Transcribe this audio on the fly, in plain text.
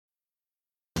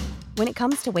When it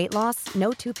comes to weight loss,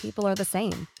 no two people are the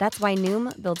same. That's why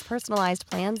Noom builds personalized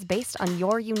plans based on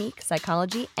your unique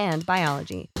psychology and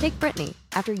biology. Take Brittany.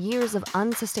 After years of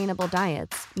unsustainable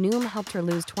diets, Noom helped her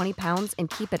lose 20 pounds and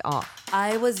keep it off.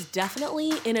 I was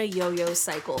definitely in a yo-yo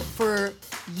cycle for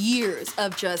years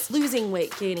of just losing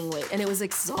weight, gaining weight, and it was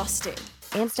exhausting.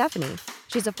 And Stephanie.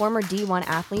 She's a former D1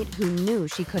 athlete who knew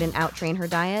she couldn't outtrain her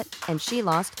diet, and she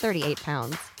lost 38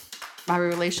 pounds. My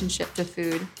relationship to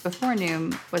food before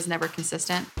Noom was never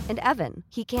consistent. And Evan,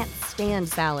 he can't stand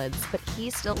salads, but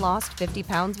he still lost 50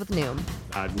 pounds with Noom.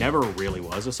 I never really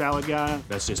was a salad guy.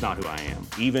 That's just not who I am.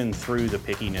 Even through the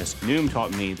pickiness, Noom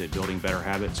taught me that building better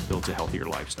habits builds a healthier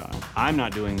lifestyle. I'm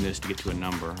not doing this to get to a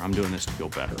number. I'm doing this to feel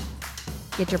better.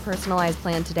 Get your personalized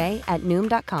plan today at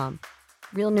Noom.com.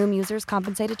 Real Noom users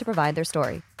compensated to provide their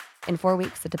story. In 4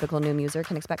 weeks, the typical Noom user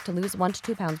can expect to lose 1 to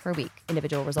 2 pounds per week.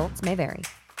 Individual results may vary.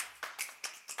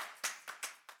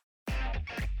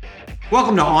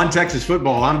 Welcome to On Texas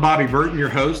Football. I'm Bobby Burton, your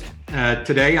host.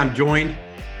 Today I'm joined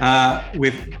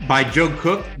by Joe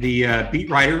Cook, the beat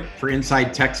writer for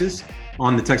Inside Texas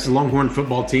on the Texas Longhorn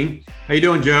football team. How you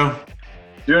doing, Joe?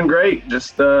 Doing great.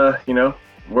 Just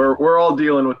we're all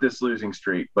dealing with this losing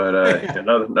streak, but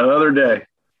another day.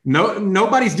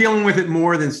 Nobody's dealing with it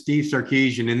more than Steve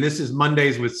Sarkisian, and this is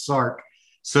Mondays with Sark.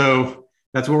 So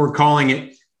that's what we're calling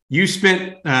it. You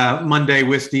spent Monday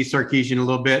with Steve Sarkisian a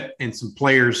little bit and some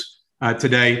players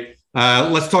today.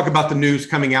 Let's talk about the news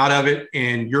coming out of it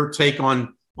and your take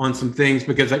on some things,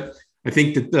 because I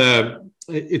think that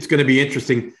it's going to be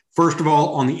interesting. First of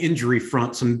all, on the injury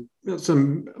front,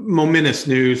 some momentous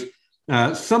news.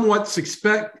 Somewhat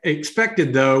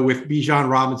expected, though, with Bijan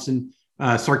Robinson,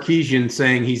 Sarkisian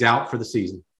saying he's out for the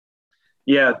season.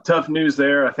 Yeah, tough news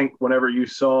there. I think whenever you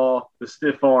saw the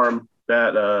stiff arm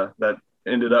that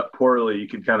ended up poorly, you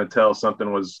could kind of tell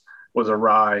something was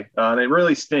awry. And it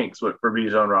really stinks for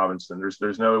Bijan Robinson.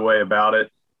 There's no way about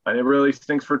it. And it really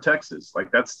stinks for Texas.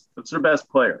 Like that's their best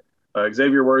player.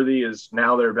 Xavier Worthy is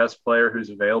now their best player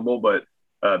who's available, but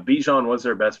Bijan was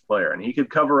their best player, and he could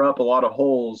cover up a lot of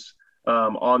holes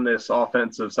on this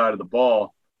offensive side of the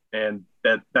ball. And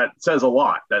that says a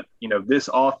lot that, this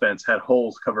offense had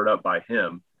holes covered up by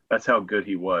him. That's how good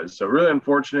he was. So really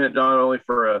unfortunate, not only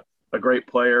for a great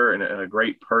player and a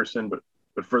great person, but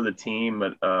for the team.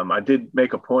 But I did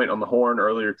make a point on the horn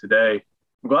earlier today.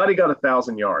 I'm glad he got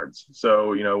 1,000 yards.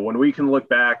 So, when we can look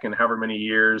back in however many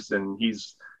years and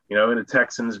he's, in a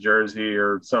Texans jersey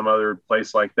or some other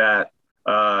place like that,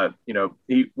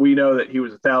 we know that he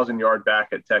was 1,000-yard back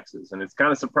at Texas. And it's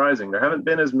kind of surprising. There haven't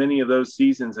been as many of those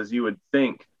seasons as you would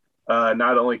think,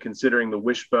 not only considering the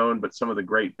wishbone, but some of the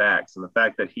great backs. And the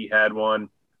fact that he had one,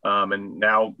 and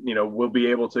now, we'll be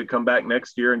able to come back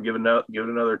next year and give it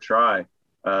another try.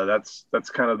 That's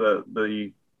kind of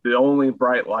the only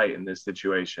bright light in this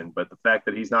situation. But the fact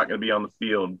that he's not going to be on the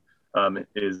field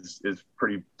is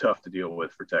pretty tough to deal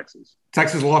with for Texas.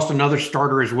 Texas lost another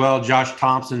starter as well, Josh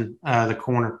Thompson, the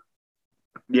corner.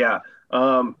 Yeah,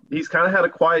 he's kind of had a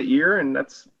quiet year, and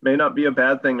that's may not be a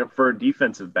bad thing for a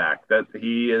defensive back. That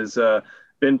he has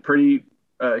been pretty.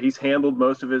 He's handled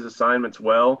most of his assignments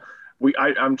well.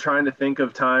 I'm trying to think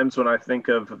of times when I think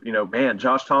of,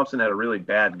 Josh Thompson had a really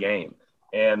bad game,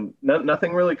 and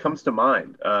nothing really comes to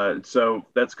mind. So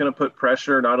that's going to put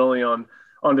pressure not only on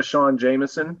Deshaun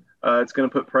Jameson. It's going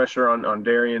to put pressure on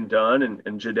Darian Dunn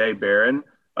and Jahdae Barron,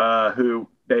 who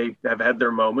they have had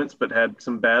their moments, but had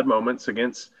some bad moments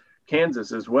against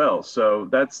Kansas as well. So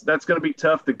that's going to be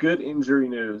tough. The good injury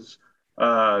news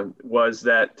was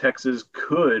that Texas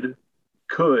could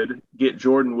get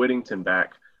Jordan Whittington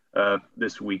back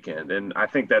this weekend. And I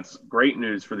think that's great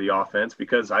news for the offense,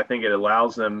 because I think it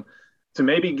allows them to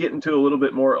maybe get into a little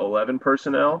bit more 11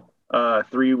 personnel,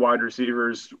 3 wide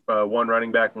receivers, 1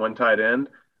 running back, 1 tight end.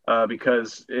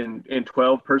 Because in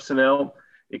 12 personnel,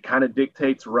 it kind of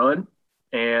dictates run.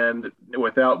 And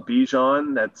without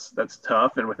Bijan, that's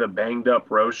tough. And with a banged up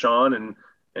Roschon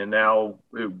and now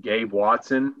Gabe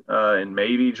Watson and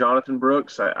maybe Jonathan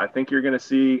Brooks, I think you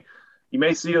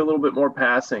may see a little bit more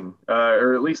passing,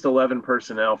 or at least 11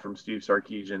 personnel from Steve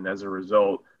Sarkisian as a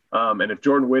result. And if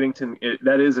Jordan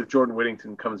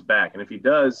Whittington comes back, and if he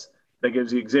does, that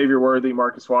gives you Xavier Worthy,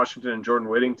 Marcus Washington, and Jordan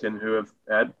Whittington, who have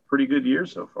had pretty good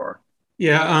years so far.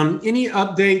 Yeah. Any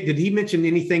update? Did he mention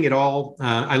anything at all?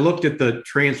 I looked at the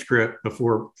transcript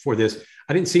before this.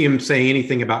 I didn't see him say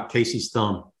anything about Casey's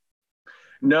thumb.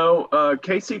 No,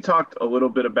 Casey talked a little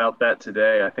bit about that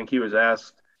today. I think he was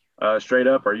asked straight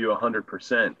up, "Are you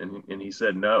 100%?" And he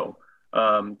said no.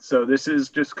 So this is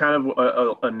just kind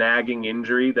of a nagging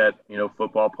injury that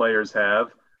football players have.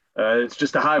 It's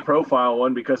just a high-profile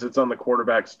one because it's on the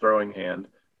quarterback's throwing hand.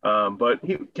 But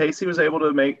Casey was able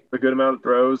to make a good amount of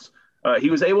throws. He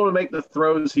was able to make the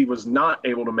throws he was not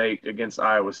able to make against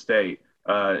Iowa State.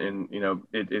 And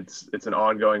it's an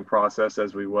ongoing process,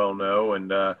 as we well know,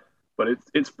 and but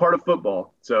it's part of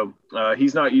football. So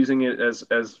he's not using it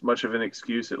as much of an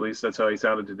excuse. At least that's how he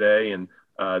sounded today, and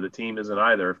the team isn't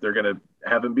either. If they're going to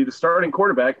have him be the starting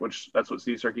quarterback, which that's what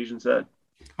Steve Sarkisian said.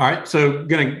 All right, so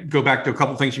going to go back to a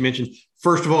couple of things you mentioned.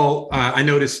 First of all, I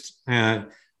noticed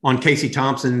on Casey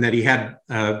Thompson that he had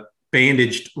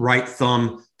bandaged right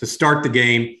thumb to start the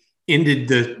game.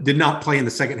 Did not play in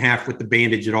the second half with the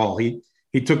bandage at all. He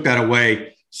took that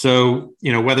away. So,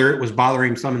 whether it was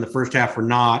bothering him some in the first half or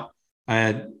not,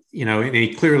 and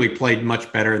he clearly played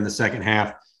much better in the second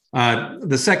half.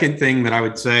 The second thing that I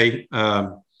would say,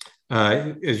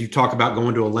 as you talk about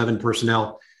going to 11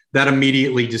 personnel, that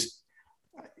immediately just,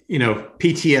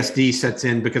 PTSD sets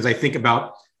in, because I think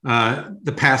about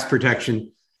the pass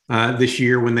protection this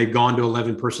year when they've gone to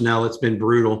 11 personnel. It's been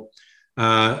brutal.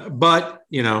 But,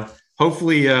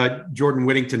 hopefully Jordan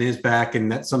Whittington is back and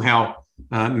that somehow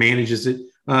manages it.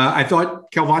 I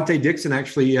thought Calvante Dixon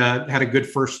actually had a good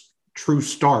first true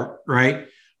start, right?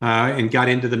 And got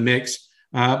into the mix.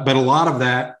 But a lot of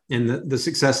that and the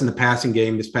success in the passing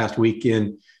game this past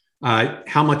weekend,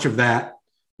 how much of that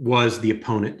was the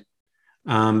opponent?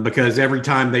 Because every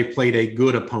time they played a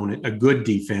good opponent, a good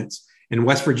defense, and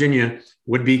West Virginia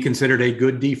would be considered a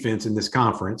good defense in this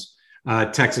conference,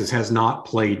 Texas has not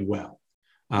played well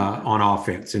on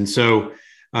offense. And so,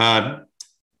 I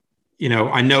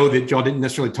know that y'all didn't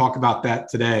necessarily talk about that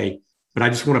today, but I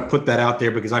just want to put that out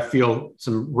there because I feel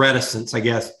some reticence, I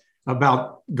guess,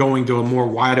 about going to a more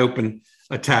wide open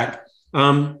attack.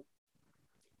 Something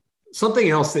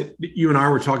else that you and I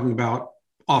were talking about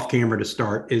off camera to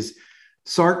start is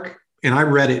Sark, and I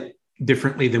read it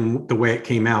differently than the way it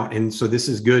came out. And so this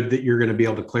is good that you're going to be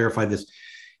able to clarify this.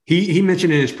 He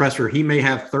mentioned in his presser, he may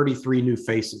have 33 new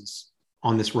faces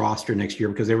on this roster next year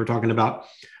because they were talking about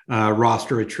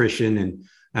roster attrition and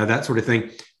that sort of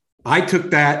thing. I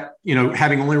took that,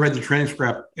 having only read the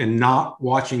transcript and not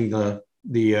watching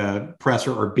the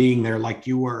presser or being there like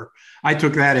you were, I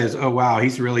took that as, oh, wow,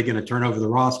 he's really going to turn over the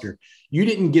roster. You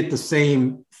didn't get the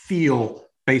same feel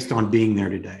based on being there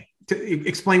today.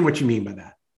 Explain what you mean by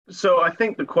that. So I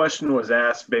think the question was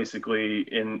asked basically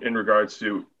in regards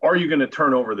to, are you going to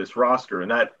turn over this roster?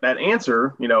 And that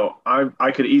answer,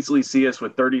 I could easily see us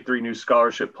with 33 new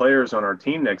scholarship players on our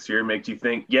team next year. Makes you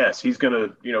think, yes, he's going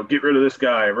to, get rid of this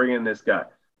guy, bring in this guy.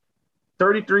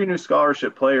 33 new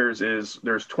scholarship players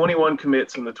there's 21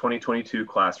 commits in the 2022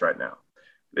 class right now.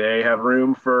 They have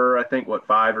room for, I think,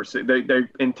 5 or 6. They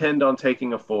intend on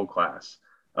taking a full class.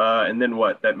 And then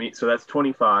what that means? So that's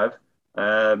 25,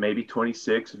 maybe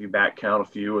 26 if you back count a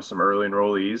few with some early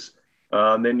enrollees.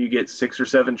 Then you get 6 or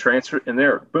 7 transfer, and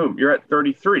there, boom, you're at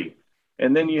 33.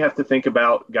 And then you have to think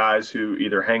about guys who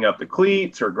either hang up the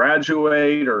cleats or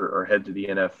graduate or head to the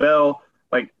NFL.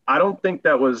 Like, I don't think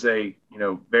that was I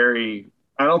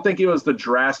don't think it was the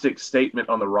drastic statement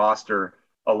on the roster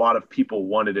a lot of people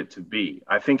wanted it to be.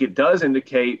 I think it does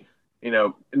indicate,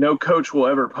 no coach will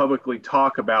ever publicly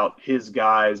talk about his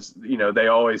guys. They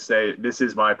always say, this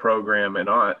is my program and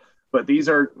on. But these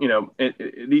are,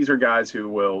 these are guys who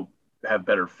will have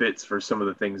better fits for some of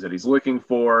the things that he's looking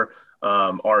for,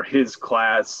 are his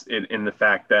class in the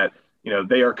fact that,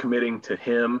 they are committing to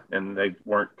him and they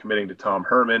weren't committing to Tom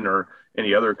Herman or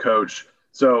any other coach.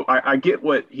 So I get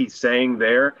what he's saying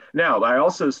there. Now, I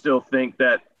also still think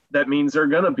that means they're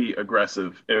going to be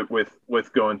aggressive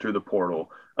with going through the portal.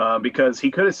 Because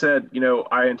he could have said,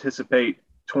 I anticipate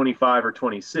 25 or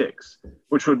 26,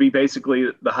 which would be basically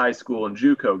the high school and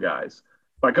JUCO guys.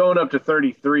 By going up to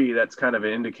 33, that's kind of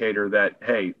an indicator that,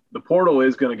 hey, the portal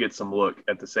is going to get some look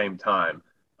at the same time.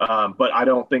 But I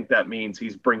don't think that means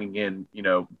he's bringing in,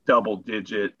 double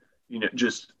digit,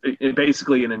 just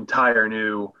basically an entire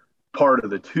new part of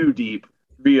the 2 deep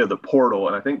via the portal.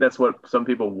 And I think that's what some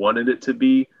people wanted it to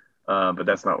be, but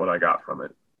that's not what I got from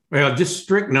it. Well, just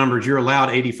strict numbers. You're allowed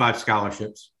 85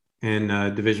 scholarships in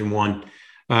Division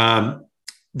I.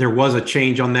 There was a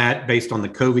change on that based on the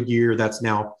COVID year. That's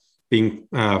now being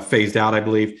phased out, I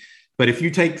believe. But if you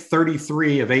take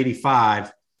 33 of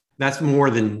 85, that's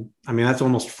that's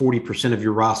almost 40% of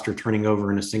your roster turning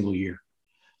over in a single year.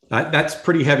 That's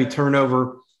pretty heavy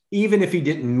turnover, even if he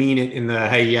didn't mean it in the,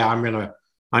 hey, yeah, I'm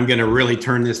going to really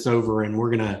turn this over and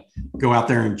we're going to go out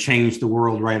there and change the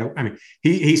world, right? I mean,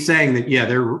 he's saying that, yeah,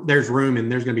 there's room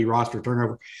and there's going to be roster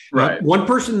turnover. Right. One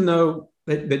person, though,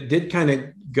 that did kind of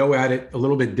go at it a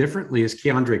little bit differently is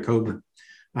Keandre Coburn,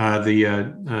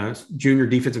 the junior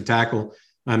defensive tackle,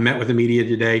 met with the media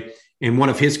today. And one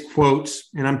of his quotes,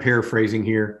 and I'm paraphrasing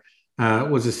here,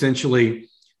 was essentially,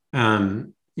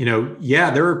 there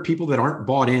are people that aren't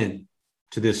bought in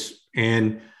to this,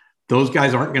 and those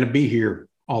guys aren't going to be here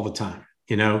all the time.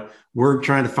 We're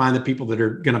trying to find the people that are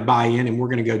going to buy in, and we're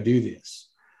going to go do this.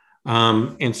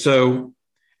 And so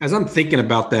as I'm thinking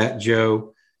about that,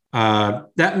 Joe,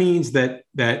 that means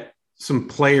that some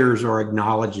players are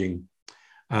acknowledging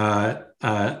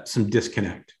some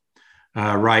disconnect,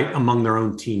 right, among their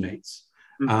own teammates.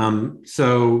 Mm-hmm.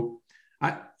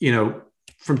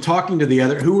 From talking to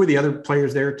who were the other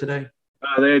players there today?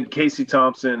 They had Casey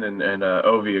Thompson and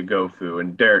Ovia Gofu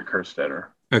and Derek Kerstetter.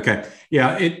 Okay.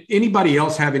 Yeah. Anybody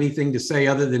else have anything to say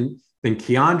other than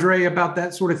Keandre about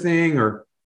that sort of thing? Or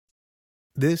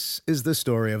this is the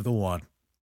story of the one.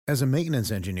 As a maintenance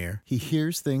engineer, he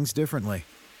hears things differently.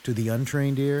 To the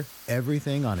untrained ear,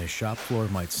 everything on his shop floor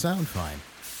might sound fine,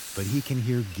 but he can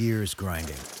hear gears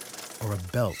grinding or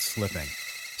a belt slipping.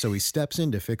 So he steps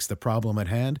in to fix the problem at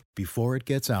hand before it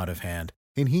gets out of hand.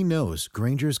 And he knows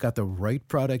Grainger's got the right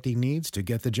product he needs to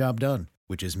get the job done,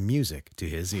 which is music to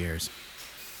his ears.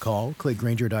 Call, click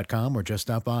Grainger.com, or just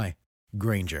stop by.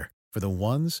 Grainger, for the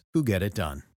ones who get it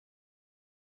done.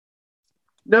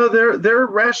 No, their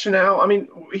rationale. I mean,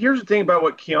 here's the thing about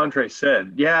what Keandre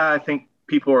said. Yeah, I think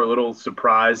people are a little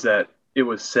surprised that it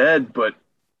was said, but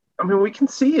I mean, we can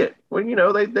see it. When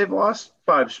they've lost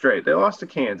 5 straight. They lost to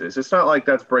Kansas. It's not like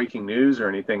that's breaking news or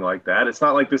anything like that. It's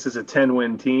not like this is a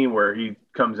 10-win team where he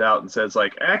comes out and says,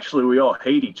 like, actually, we all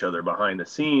hate each other behind the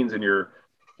scenes, and you're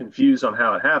confused on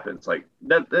how it happens. Like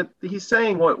that he's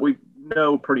saying what we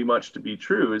know pretty much to be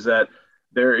true, is that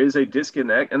there is a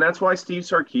disconnect. And that's why Steve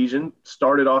Sarkisian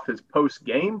started off his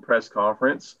post-game press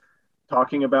conference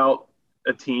talking about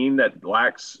a team that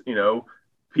lacks,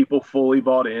 people fully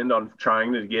bought in on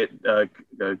trying to get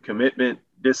commitment,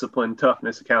 discipline,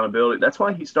 toughness, accountability. That's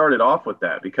why he started off with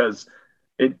that, because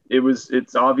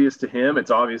it's obvious to him,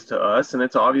 it's obvious to us, and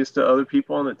it's obvious to other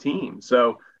people on the team.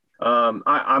 So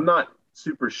I'm not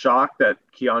super shocked that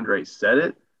Keandre said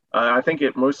it. I think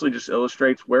it mostly just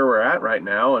illustrates where we're at right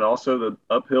now, and also the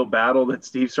uphill battle that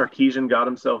Steve Sarkisian got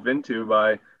himself into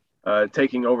by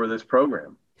taking over this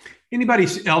program. Anybody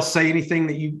else say anything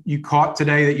that you caught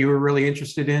today that you were really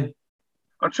interested in?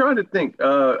 I'm trying to think.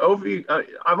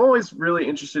 I'm always really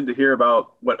interested to hear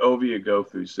about what Ovia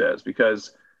Gofu says,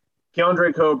 because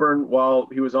Keandre Coburn, while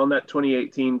he was on that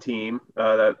 2018 team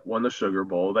that won the Sugar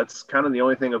Bowl, that's kind of the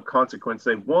only thing of consequence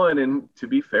they've won. And to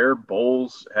be fair,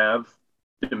 bowls have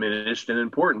diminished in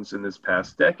importance in this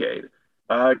past decade.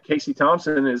 Casey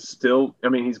Thompson is still,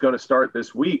 he's going to start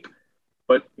this week,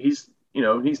 but he's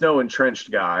no entrenched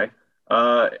guy.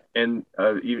 And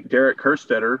Derek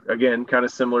Kerstetter, again, kind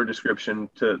of similar description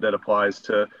that applies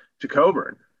to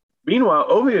Coburn. Meanwhile,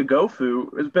 Ovia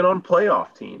Gofu has been on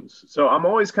playoff teams. So I'm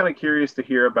always kind of curious to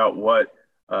hear about what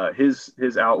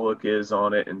his outlook is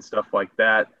on it and stuff like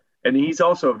that. And he's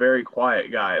also a very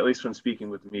quiet guy, at least when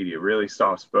speaking with the media, really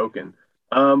soft-spoken.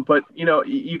 But,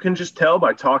 you can just tell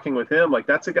by talking with him, like,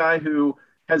 that's a guy who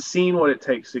has seen what it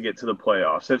takes to get to the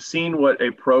playoffs, have seen what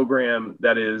a program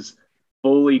that is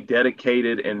fully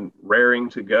dedicated and raring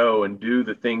to go and do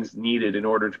the things needed in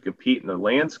order to compete in the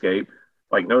landscape,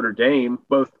 like Notre Dame,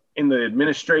 both in the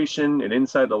administration and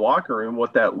inside the locker room,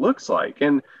 what that looks like.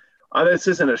 And this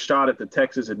isn't a shot at the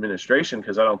Texas administration,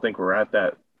 because I don't think we're at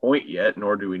that point yet,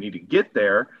 nor do we need to get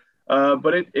there.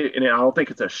 But and I don't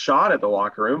think it's a shot at the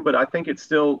locker room, but I think it's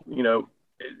still,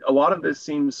 a lot of this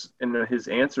seems in his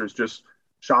answers just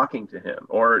shocking to him,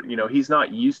 or, he's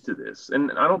not used to this.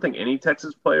 And I don't think any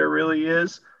Texas player really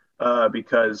is,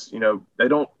 because, they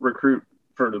don't recruit,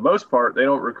 for the most part, they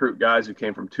don't recruit guys who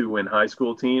came from 2-win high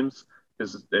school teams,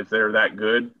 because if they're that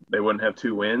good, they wouldn't have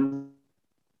 2 wins.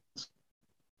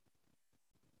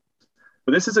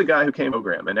 But this is a guy who came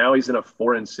program, and now he's in a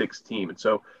 4-6 team. And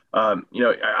so,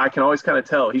 I can always kind of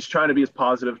tell he's trying to be as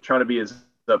positive, trying to be as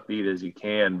upbeat as he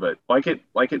can, but like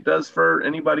it does for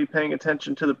anybody paying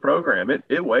attention to the program,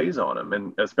 it weighs on him,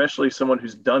 and especially someone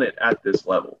who's done it at this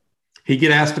level. He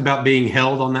get asked about being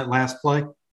held on that last play?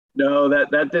 No,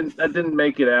 that didn't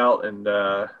make it out, and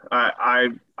I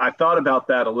thought about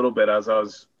that a little bit as I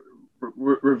was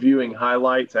reviewing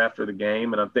highlights after the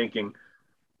game, and I'm thinking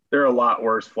there are a lot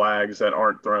worse flags that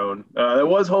aren't thrown. It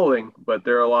was holding, but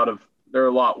there are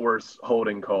a lot worse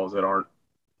holding calls that aren't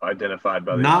identified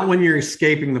by the not when you're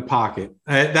escaping the pocket.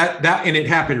 That and it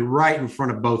happened right in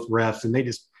front of both refs, and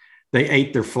they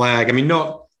ate their flag.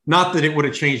 No, not that it would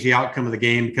have changed the outcome of the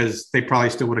game, because they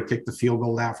probably still would have kicked the field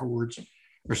goal afterwards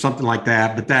or something like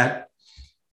that. But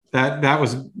that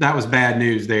was bad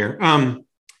news there.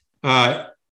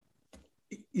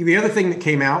 the other thing that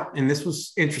came out, and this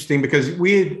was interesting because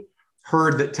we had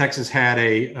heard that Texas had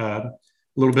a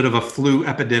little bit of a flu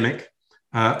epidemic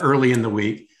early in the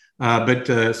week, but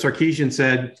Sarkisian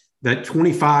said that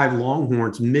 25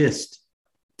 Longhorns missed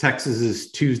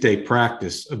Texas's Tuesday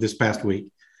practice of this past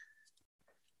week.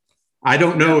 I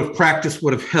don't know if practice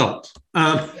would have helped,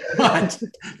 but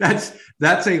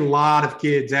that's a lot of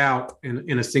kids out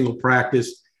in a single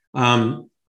practice.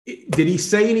 Did he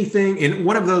say anything? And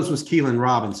one of those was Keelan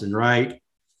Robinson, right?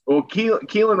 Well,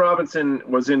 Keelan Robinson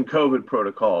was in COVID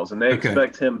protocols, and they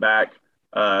expect him back.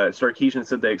 Sarkisian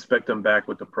said they expect him back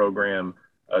with the program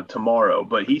tomorrow.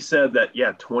 But he said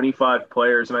that, 25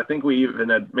 players, and I think we even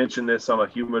had mentioned this on a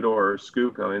Humidor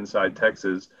Scoop on Inside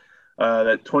Texas,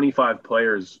 that 25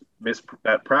 players missed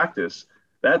that practice.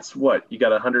 That's what? You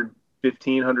got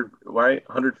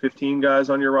 115 guys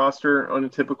on your roster on a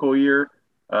typical year.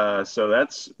 So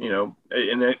that's,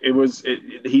 and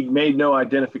he made no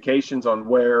identifications on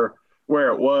where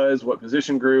it was, what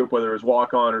position group, whether it was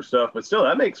walk-on or stuff, but still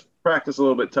that makes practice a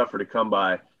little bit tougher to come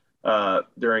by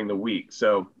during the week.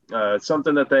 So it's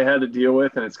something that they had to deal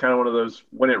with, and it's kind of one of those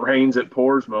when it rains it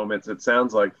pours moments, it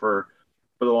sounds like, for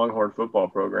the Longhorn football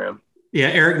program. Yeah,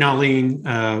 Eric Nalin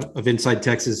of Inside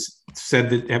Texas said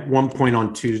that at one point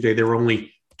on Tuesday there were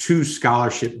only 2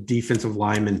 scholarship defensive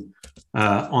linemen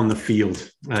on the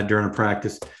field during a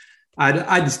practice.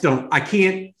 I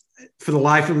can't for the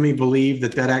life of me believe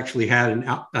that actually had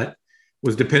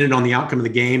was dependent on the outcome of the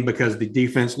game, because the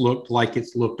defense looked like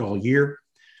it's looked all year.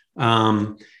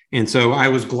 And so I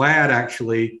was glad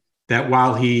actually that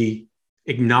while he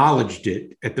acknowledged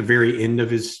it at the very end of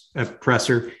his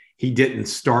presser, he didn't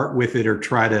start with it or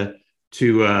try to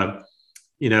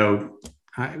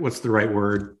what's the right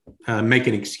word? Make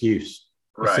an excuse,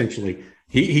 right. Essentially.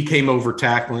 He came over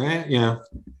tackling,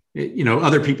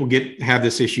 other people have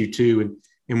this issue too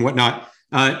and whatnot.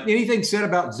 Anything said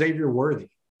about Xavier Worthy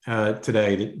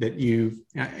today that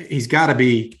he's got to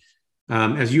be,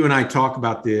 as you and I talk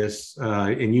about this,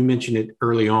 and you mentioned it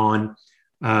early on,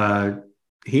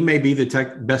 he may be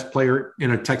the best player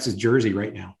in a Texas jersey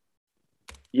right now.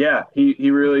 Yeah,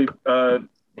 he really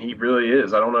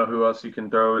is. I don't know who else you can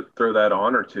throw that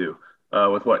honor to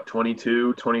with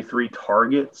 22, 23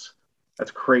 targets.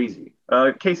 That's crazy.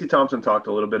 Casey Thompson talked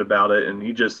a little bit about it, and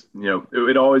he just,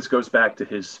 it always goes back to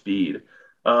his speed.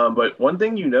 But one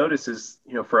thing you notice is,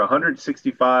 for a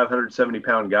 165,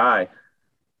 170-pound guy,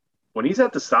 when he's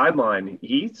at the sideline,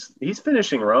 he's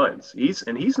finishing runs.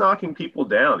 He's knocking people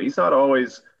down. He's not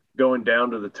always going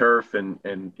down to the turf and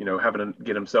having to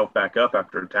get himself back up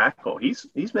after a tackle. He's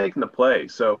making the play.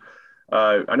 So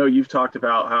I know you've talked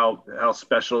about how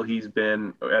special he's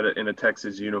been in a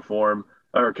Texas uniform,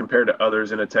 or compared to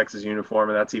others in a Texas uniform,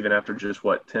 and that's even after just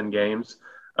 10 games.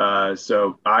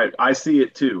 So I see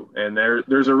it too, and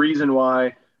there's a reason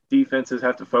why defenses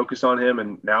have to focus on him,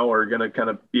 and now we're going to kind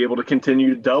of be able to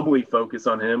continue to doubly focus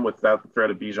on him without the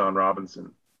threat of Bijan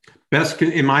Robinson.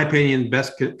 In my opinion,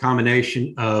 best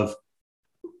combination of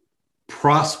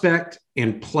prospect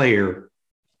and player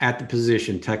at the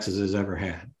position Texas has ever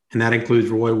had, and that includes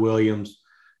Roy Williams,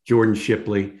 Jordan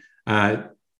Shipley.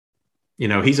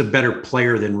 He's a better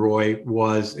player than Roy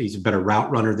was. He's a better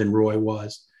route runner than Roy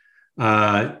was.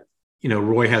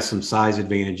 Roy has some size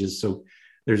advantages, so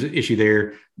there's an issue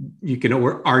there. You can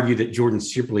argue that Jordan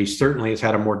Shipley certainly has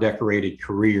had a more decorated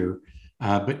career,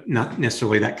 but not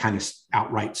necessarily that kind of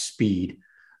outright speed.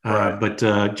 Right. But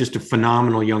just a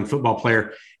phenomenal young football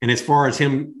player. And as far as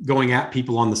him going at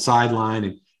people on the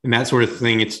sideline and that sort of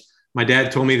thing, my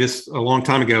dad told me this a long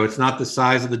time ago. It's not the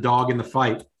size of the dog in the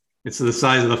fight. It's the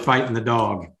size of the fight in the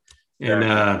dog. And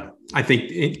I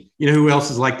think, who else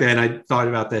is like that? And I thought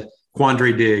about that.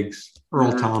 Quandre Diggs,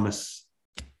 Earl Thomas,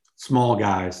 small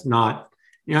guys, not,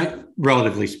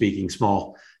 relatively speaking,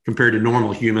 small compared to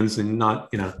normal humans and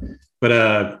not,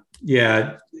 but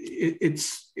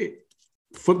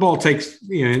football takes,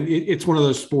 it's one of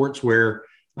those sports where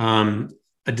a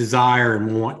desire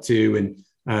and want to, and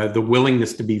the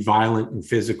willingness to be violent and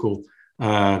physical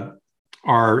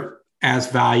are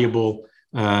as valuable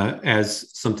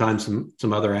as sometimes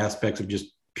some other aspects of just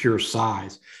pure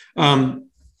size.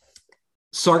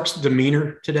 Sark's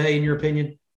demeanor today, in your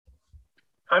opinion?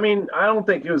 I mean, I don't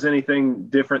think it was anything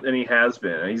different than he has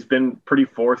been. He's been pretty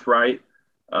forthright.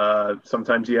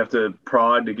 Sometimes you have to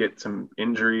prod to get some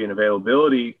injury and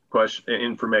availability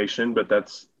information, but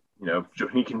that's,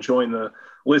 he can join the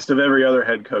list of every other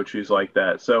head coach who's like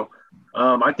that. So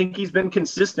I think he's been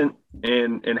consistent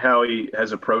in how he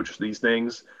has approached these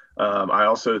things. I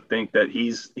also think that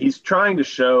he's trying to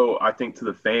show, I think, to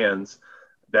the fans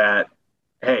that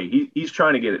he's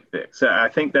trying to get it fixed. I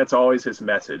think that's always his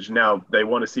message. Now they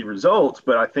want to see results,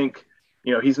 but I think,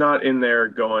 he's not in there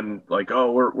going like,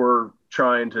 oh, we're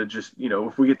trying to just,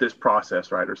 if we get this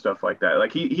process right or stuff like that.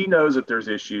 Like he knows that there's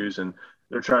issues and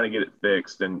they're trying to get it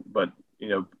fixed. But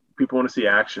people want to see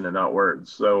action and not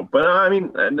words. So, but I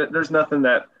mean, there's nothing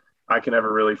that I can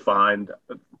ever really find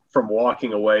from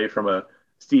walking away from a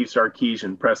Steve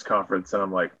Sarkisian press conference. And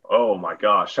I'm like, oh my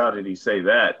gosh, how did he say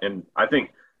that? And I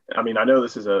know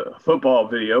this is a football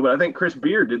video, but I think Chris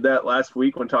Beard did that last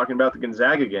week when talking about the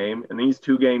Gonzaga game, and he's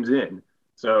 2 games in.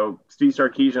 So Steve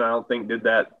Sarkisian, I don't think did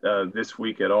that this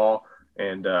week at all.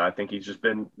 And I think he's just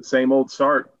been the same old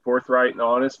Sark, forthright and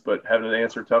honest, but having to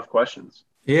answer tough questions.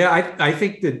 Yeah, I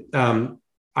think that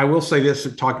I will say this,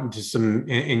 talking to some,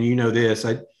 and this,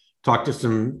 I talked to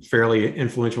some fairly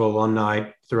influential alumni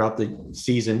throughout the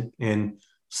season, and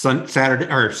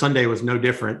Sunday was no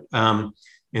different,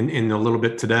 in a little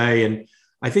bit today. And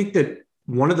I think that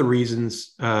one of the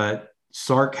reasons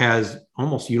Sark has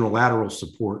almost unilateral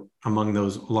support among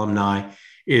those alumni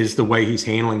is the way he's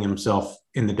handling himself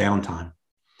in the downtime.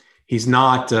 He's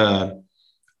not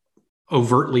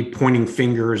overtly pointing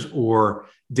fingers or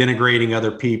denigrating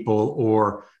other people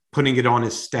or putting it on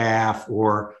his staff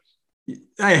or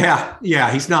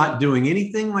he's not doing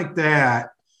anything like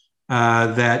that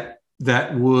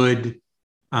that would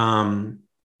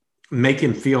make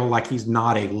him feel like he's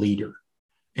not a leader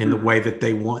in the way that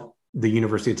they want the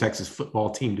University of Texas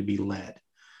football team to be led.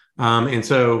 And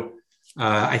so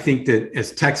I think that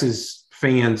as Texas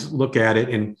fans look at it,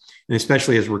 and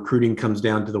especially as recruiting comes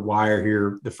down to the wire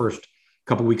here the first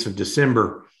couple weeks of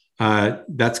December,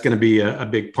 that's going to be a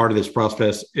big part of this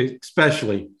process,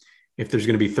 especially if there's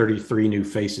going to be 33 new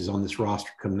faces on this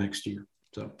roster come next year.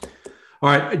 So,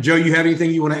 all right, Joe, you have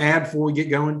anything you want to add before we get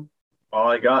going? All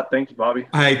I got. Thank you, Bobby.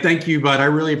 Hey, thank you, bud. I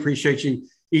really appreciate you.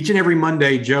 Each and every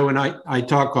Monday, Joe and I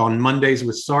talk on Mondays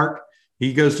with Sark.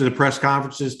 He goes to the press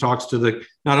conferences, talks to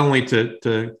not only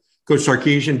to Coach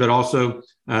Sarkisian, but also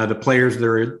the players that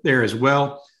are there as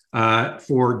well.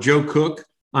 For Joe Cook,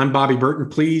 I'm Bobby Burton.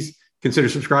 Please consider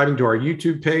subscribing to our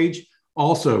YouTube page.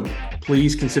 Also,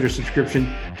 please consider subscription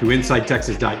to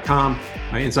InsideTexas.com.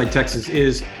 Inside Texas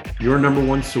is your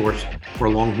 #1 source for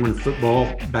Longhorn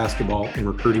football, basketball, and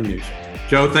recruiting news.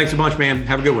 Joe, thanks a bunch, man.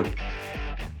 Have a good one.